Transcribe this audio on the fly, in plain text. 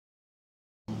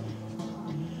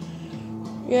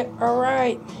Yeah,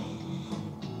 alright.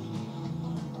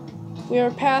 We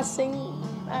are passing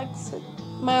exit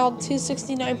mile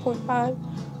 269.5.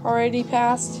 Already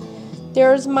passed.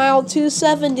 There's mile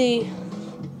 270.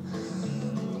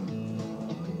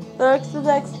 Next is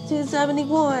exit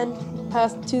 271.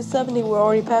 Past 270, we're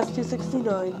already past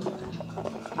 269.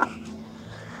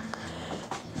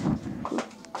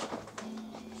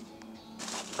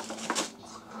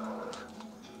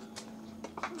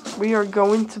 We are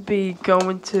going to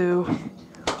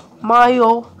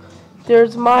mile.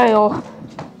 There's mile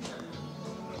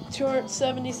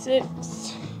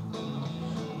 276.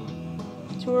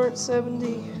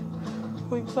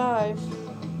 270.5.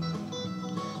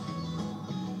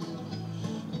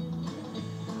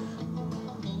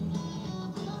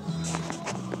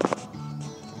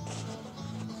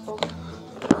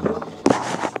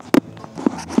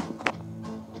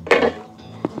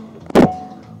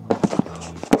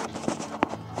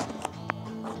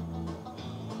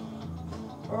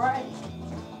 Alright.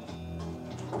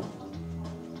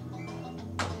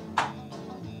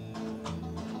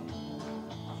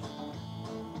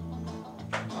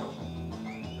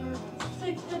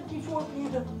 $6:54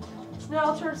 p.m. Now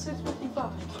I'll turn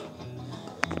 6:55.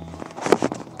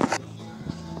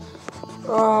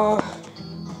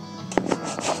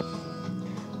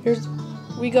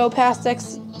 We go past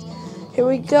X. Here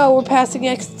we go. We're passing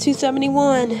X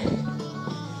 271.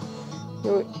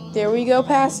 There we go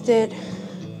past it.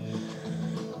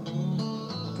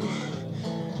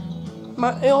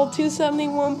 Mile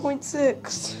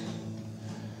 271.6.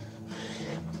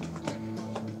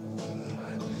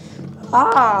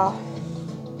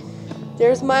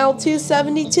 There's mile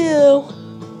 272.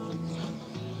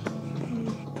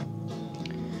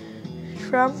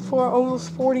 Travel for almost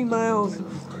 40 miles.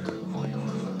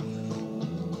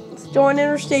 Let's join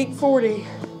Interstate 40.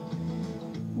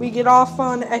 We get off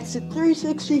on exit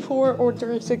 364 or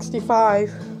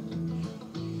 365.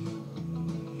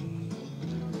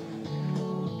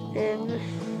 And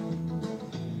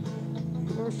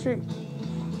Interstate.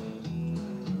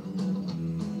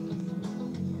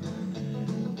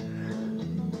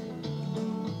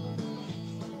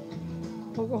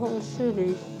 Oklahoma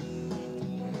City.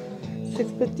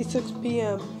 6:56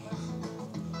 p.m.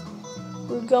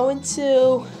 We're going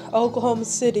to Oklahoma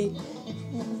City.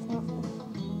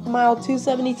 Mile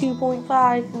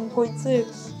 272.5 and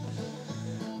 0.6.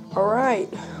 Alright.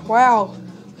 Wow.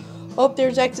 Oh,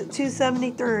 there's exit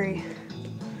 273.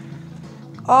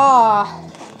 I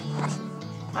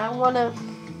wanna.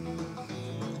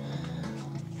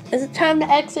 Is it time to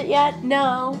exit yet?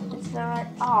 No, it's not.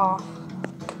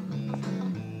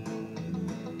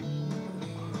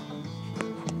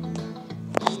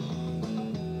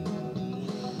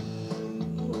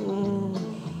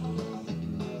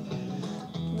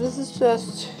 This is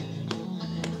just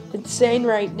insane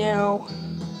right now.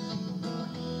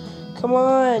 Come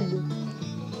on.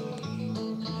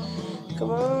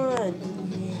 Come on.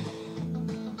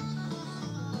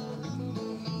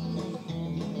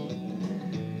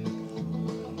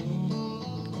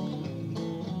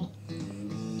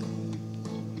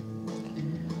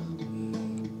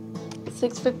 It's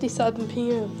 6:57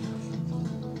 p.m.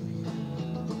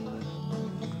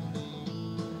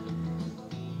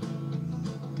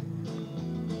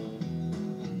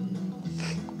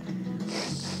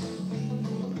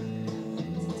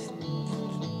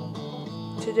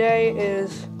 Today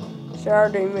is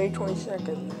Saturday, May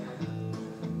 22nd.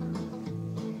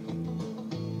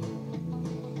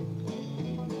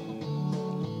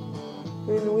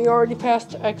 And we already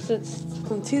passed exits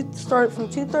start from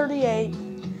 238 to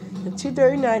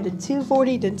 239 to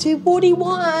 240 to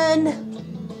 241.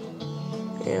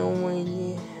 And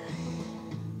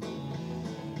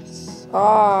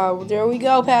there we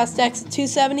go, past exit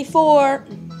 274,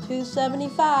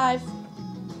 275.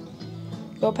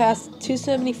 Go past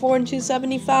 274 and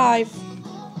 275.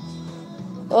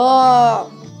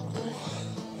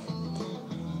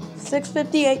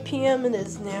 6:58 p.m. It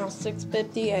is now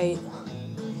 6:58.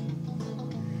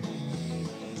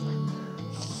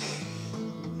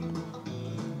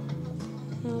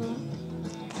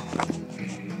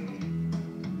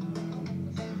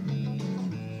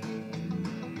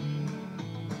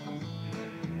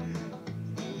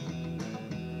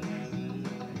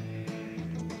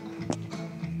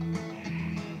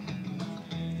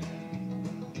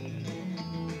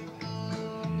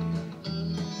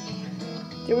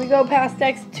 Here we go past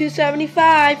exit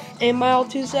 275 and mile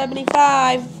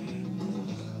 275.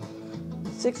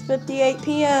 6:58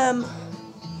 p.m.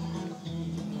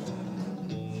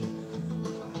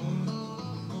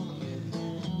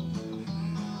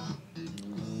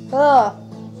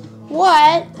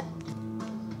 What?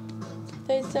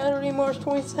 Today's Saturday, March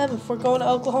 27th. We're going to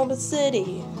Oklahoma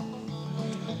City.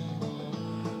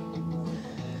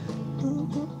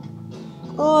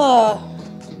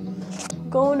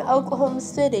 Going to Oklahoma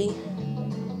City.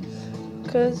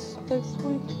 Because next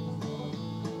week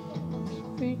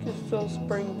is still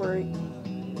spring break.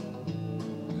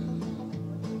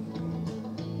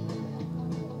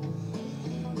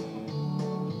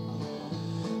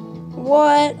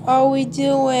 What are we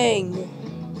doing?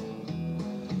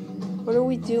 What are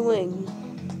we doing?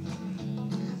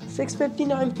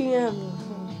 6:59 p.m.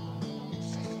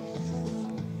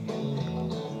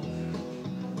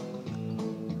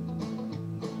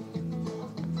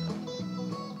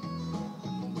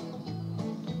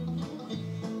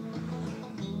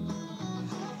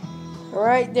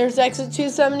 Alright, there's exit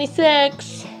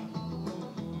 276.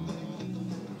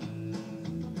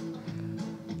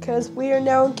 Because we are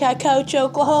now in Cacoach,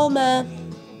 Oklahoma.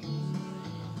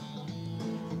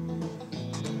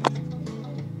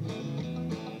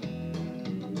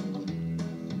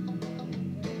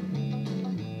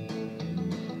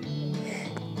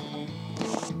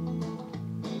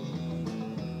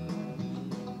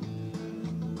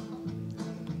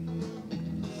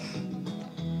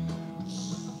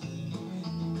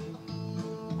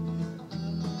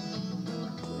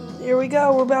 Here we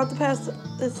go. We're about to pass.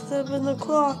 It's 7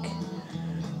 o'clock.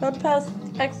 About to pass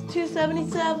exit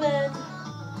 277.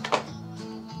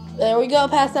 There we go.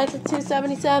 Past exit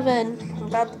 277. We're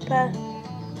about to pass.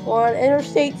 We're on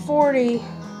interstate 40.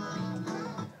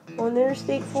 On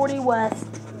interstate 40 west.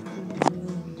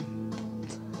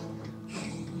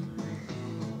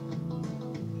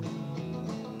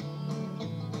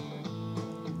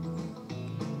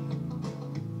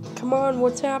 Come on,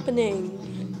 what's happening?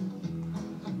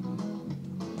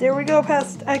 There we go,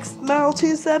 past mile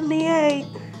 278.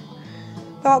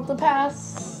 About to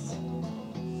pass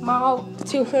mile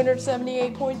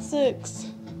 278.6.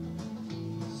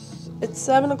 It's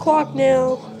 7 o'clock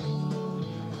now.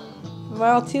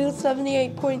 Mile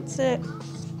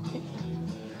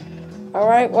 278.6.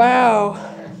 Alright, wow.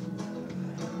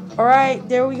 Alright,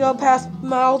 there we go, past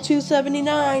mile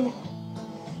 279.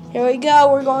 Here we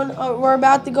go, we're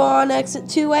about to go on exit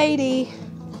 280.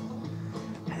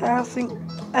 Passing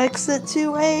exit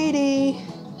 280.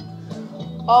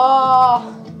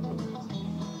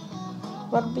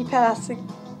 About to be passing.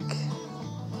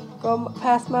 Go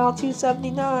past mile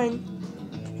 279.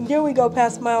 And here we go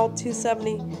past mile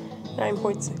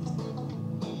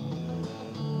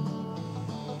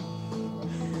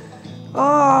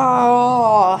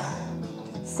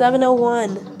 279.6.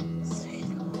 701.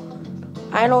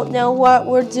 I don't know what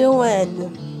we're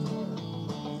doing.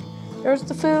 There's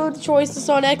the food choices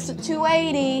on exit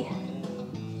 280.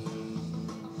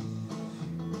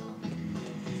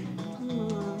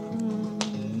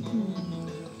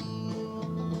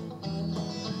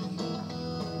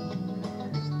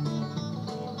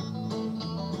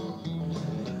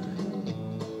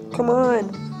 Come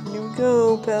on. Here we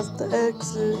go, past the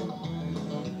exit.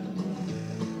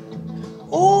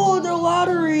 Oh, the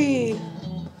lottery!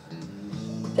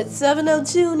 It's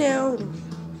 7:02 now.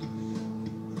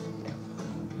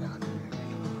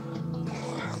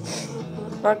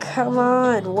 Oh, come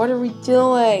on. What are we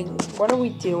doing? What are we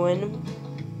doing?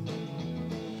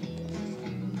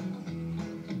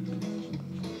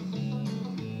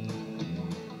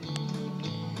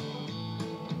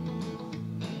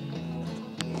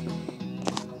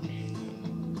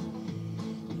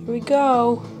 Here we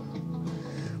go.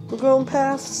 We're going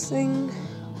passing.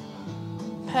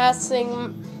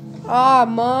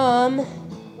 Mom.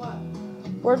 What?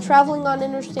 We're traveling on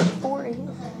Interstate 40.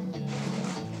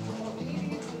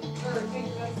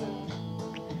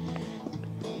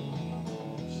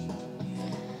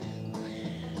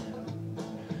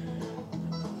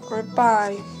 Right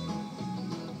by.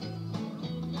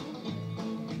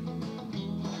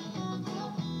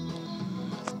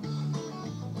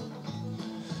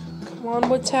 Come on,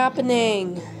 what's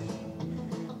happening?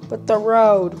 With the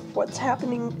road. What's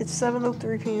happening? It's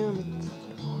 7:03 p.m.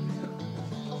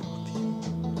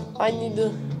 I need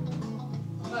to.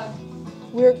 What?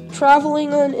 We're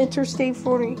traveling on Interstate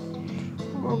 40.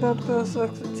 We're about to pass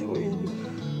exit 280.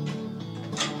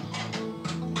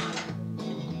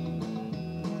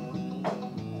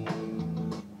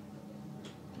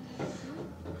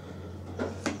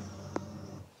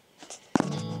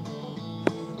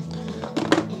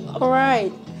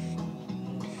 Alright.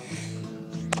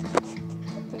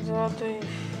 Your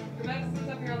medicine's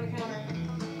up here on the counter.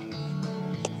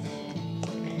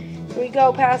 We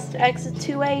go past exit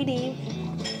 280.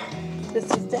 This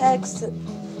is the exit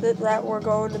that we're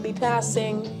going to be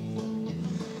passing.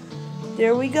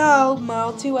 There we go,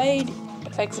 mile 280.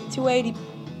 Exit 280.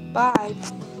 Bye.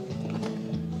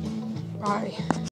 Bye.